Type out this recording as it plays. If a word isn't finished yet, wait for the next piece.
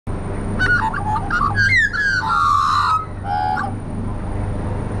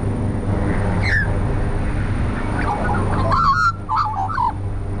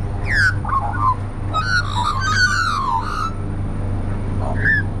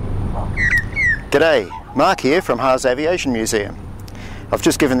G'day, Mark here from HARS Aviation Museum. I've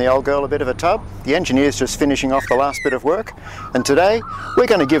just given the old girl a bit of a tub, the engineer's just finishing off the last bit of work, and today we're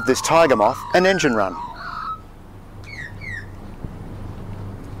going to give this Tiger Moth an engine run.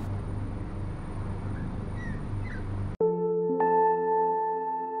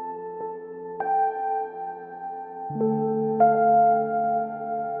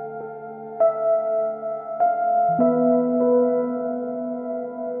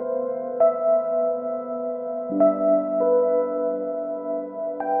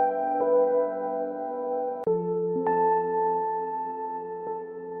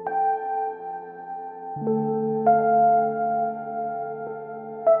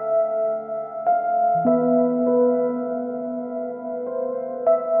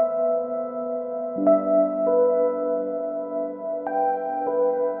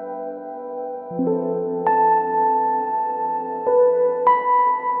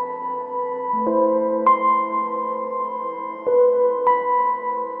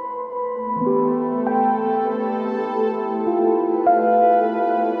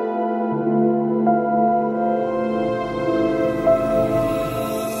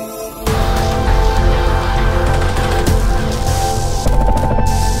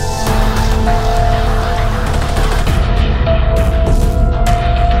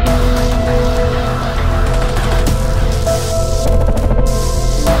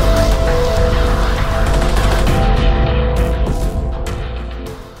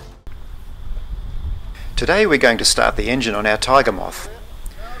 Today we're going to start the engine on our Tiger Moth.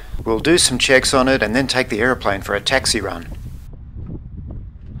 We'll do some checks on it and then take the aeroplane for a taxi run.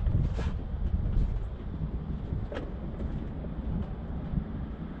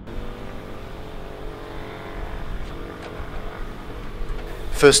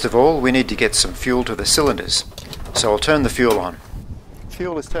 First of all, we need to get some fuel to the cylinders, so I'll turn the fuel on.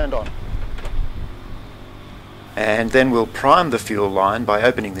 Fuel is turned on. And then we'll prime the fuel line by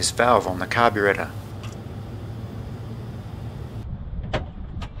opening this valve on the carburetor.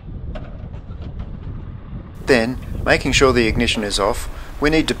 Then, making sure the ignition is off, we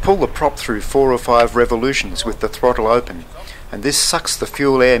need to pull the prop through 4 or 5 revolutions with the throttle open, and this sucks the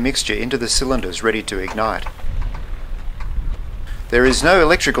fuel-air mixture into the cylinders ready to ignite. There is no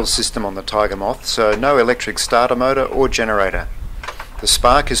electrical system on the Tiger Moth, so no electric starter motor or generator. The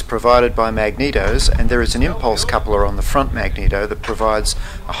spark is provided by magnetos, and there is an impulse coupler on the front magneto that provides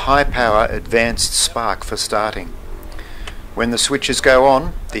a high-power advanced spark for starting. When the switches go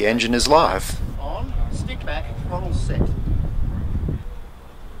on, the engine is live. Stick back, throttle set.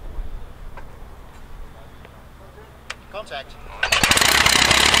 Contact.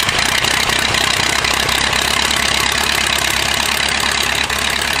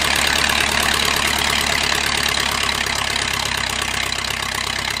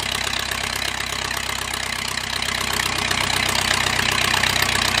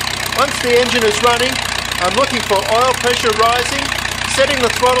 Once the engine is running, I'm looking for oil pressure rising, setting the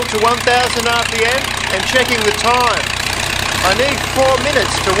throttle to 1000 RPM and checking the time. I need 4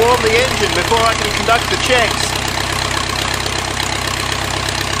 minutes to warm the engine before I can conduct the checks.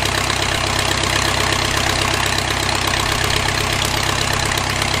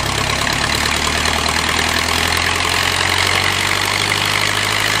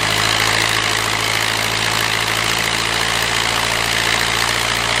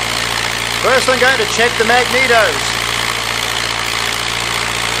 First I'm going to check the magnetos.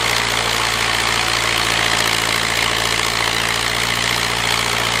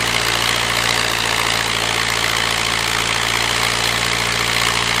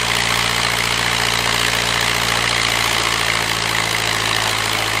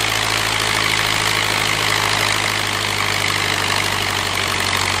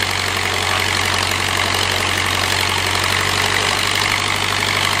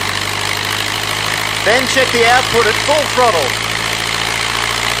 Then check the output at full throttle.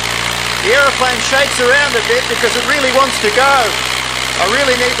 The aeroplane shakes around a bit because it really wants to go. I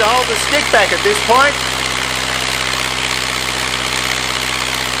really need to hold the stick back at this point.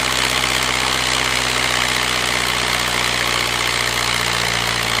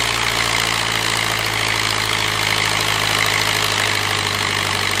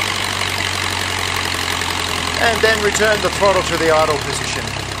 And then return the throttle to the idle position.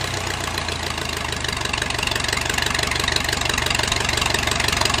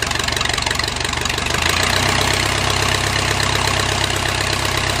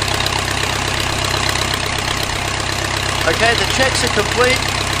 Okay, the checks are complete.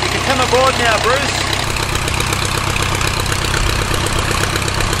 You can come aboard now, Bruce.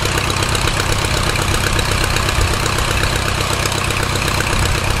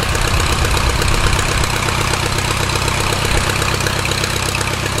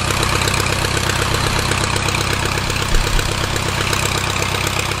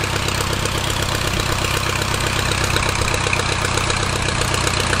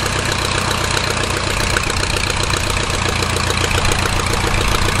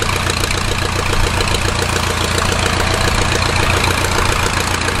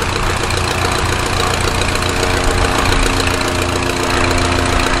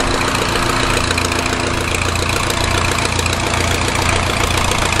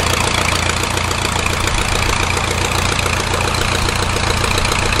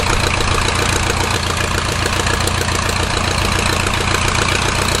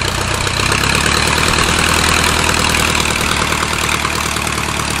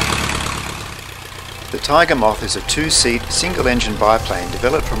 Tiger Moth is a two-seat, single-engine biplane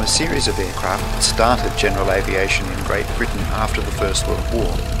developed from a series of aircraft that started general aviation in Great Britain after the First World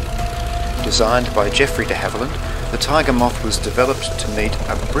War. Designed by Geoffrey de Havilland, the Tiger Moth was developed to meet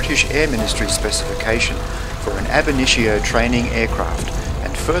a British Air Ministry specification for an ab-initio training aircraft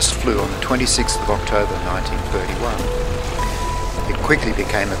and first flew on the 26th of October 1931. It quickly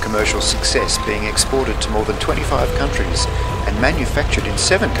became a commercial success, being exported to more than 25 countries and manufactured in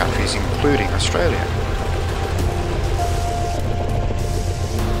 7 countries including Australia.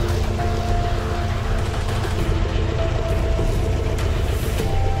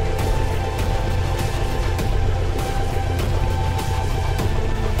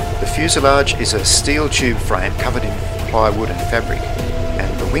 The fuselage is a steel tube frame covered in plywood and fabric,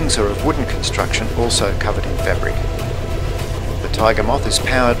 and the wings are of wooden construction also covered in fabric. The Tiger Moth is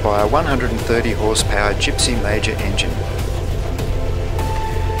powered by a 130 horsepower Gypsy Major engine.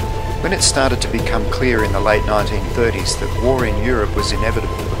 When it started to become clear in the late 1930s that war in Europe was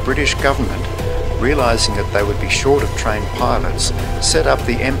inevitable, the British government, realising that they would be short of trained pilots, set up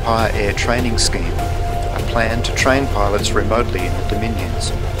the Empire Air Training Scheme, a plan to train pilots remotely in the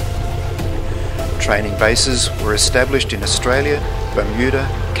Dominions. Training bases were established in Australia, Bermuda,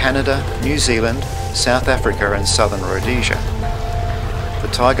 Canada, New Zealand, South Africa and Southern Rhodesia. The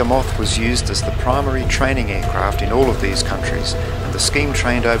Tiger Moth was used as the primary training aircraft in all of these countries, and the scheme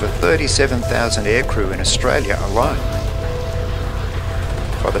trained over 37,000 aircrew in Australia alone.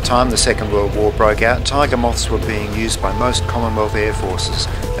 By the time the Second World War broke out, Tiger Moths were being used by most Commonwealth Air Forces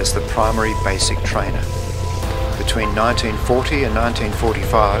as the primary basic trainer. Between 1940 and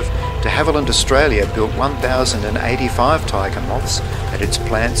 1945, de Havilland Australia built 1,085 Tiger Moths at its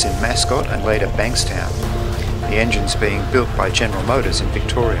plants in Mascot and later Bankstown, the engines being built by General Motors in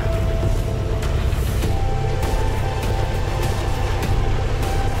Victoria.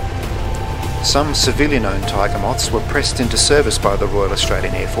 Some civilian-owned Tiger Moths were pressed into service by the Royal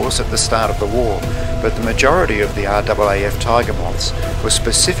Australian Air Force at the start of the war, but the majority of the RAAF Tiger Moths were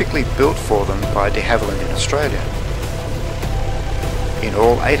specifically built for them by de Havilland in Australia. In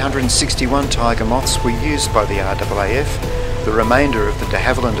all, 861 Tiger Moths were used by the RAAF, the remainder of the de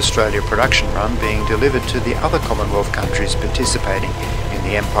Havilland Australia production run being delivered to the other Commonwealth countries participating in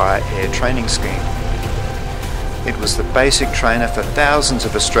the Empire Air Training Scheme. It was the basic trainer for thousands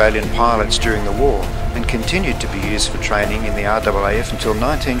of Australian pilots during the war and continued to be used for training in the RAAF until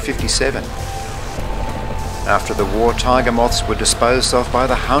 1957. After the war, Tiger Moths were disposed of by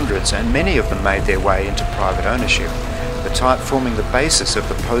the hundreds and many of them made their way into private ownership, the type forming the basis of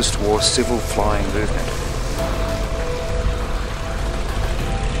the post-war civil flying movement.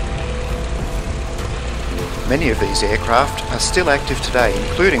 Many of these aircraft are still active today,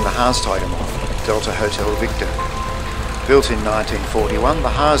 including the HARS Tiger Moth, Delta Hotel Victor. Built in 1941, the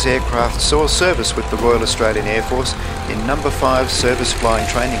HARS aircraft saw service with the Royal Australian Air Force in No. 5 Service Flying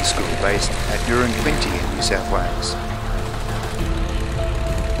Training School based at Nurran-Quinte in New South Wales.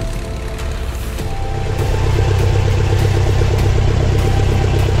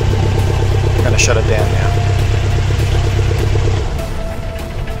 I'm going to shut it down now.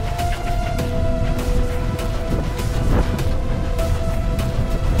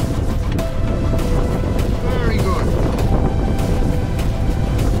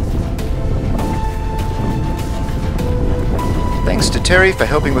 Thanks to Terry for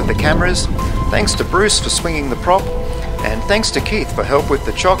helping with the cameras, thanks to Bruce for swinging the prop, and thanks to Keith for help with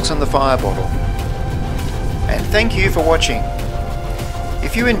the chocks and the fire bottle. And thank you for watching.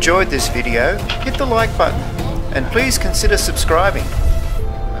 If you enjoyed this video, hit the like button and please consider subscribing.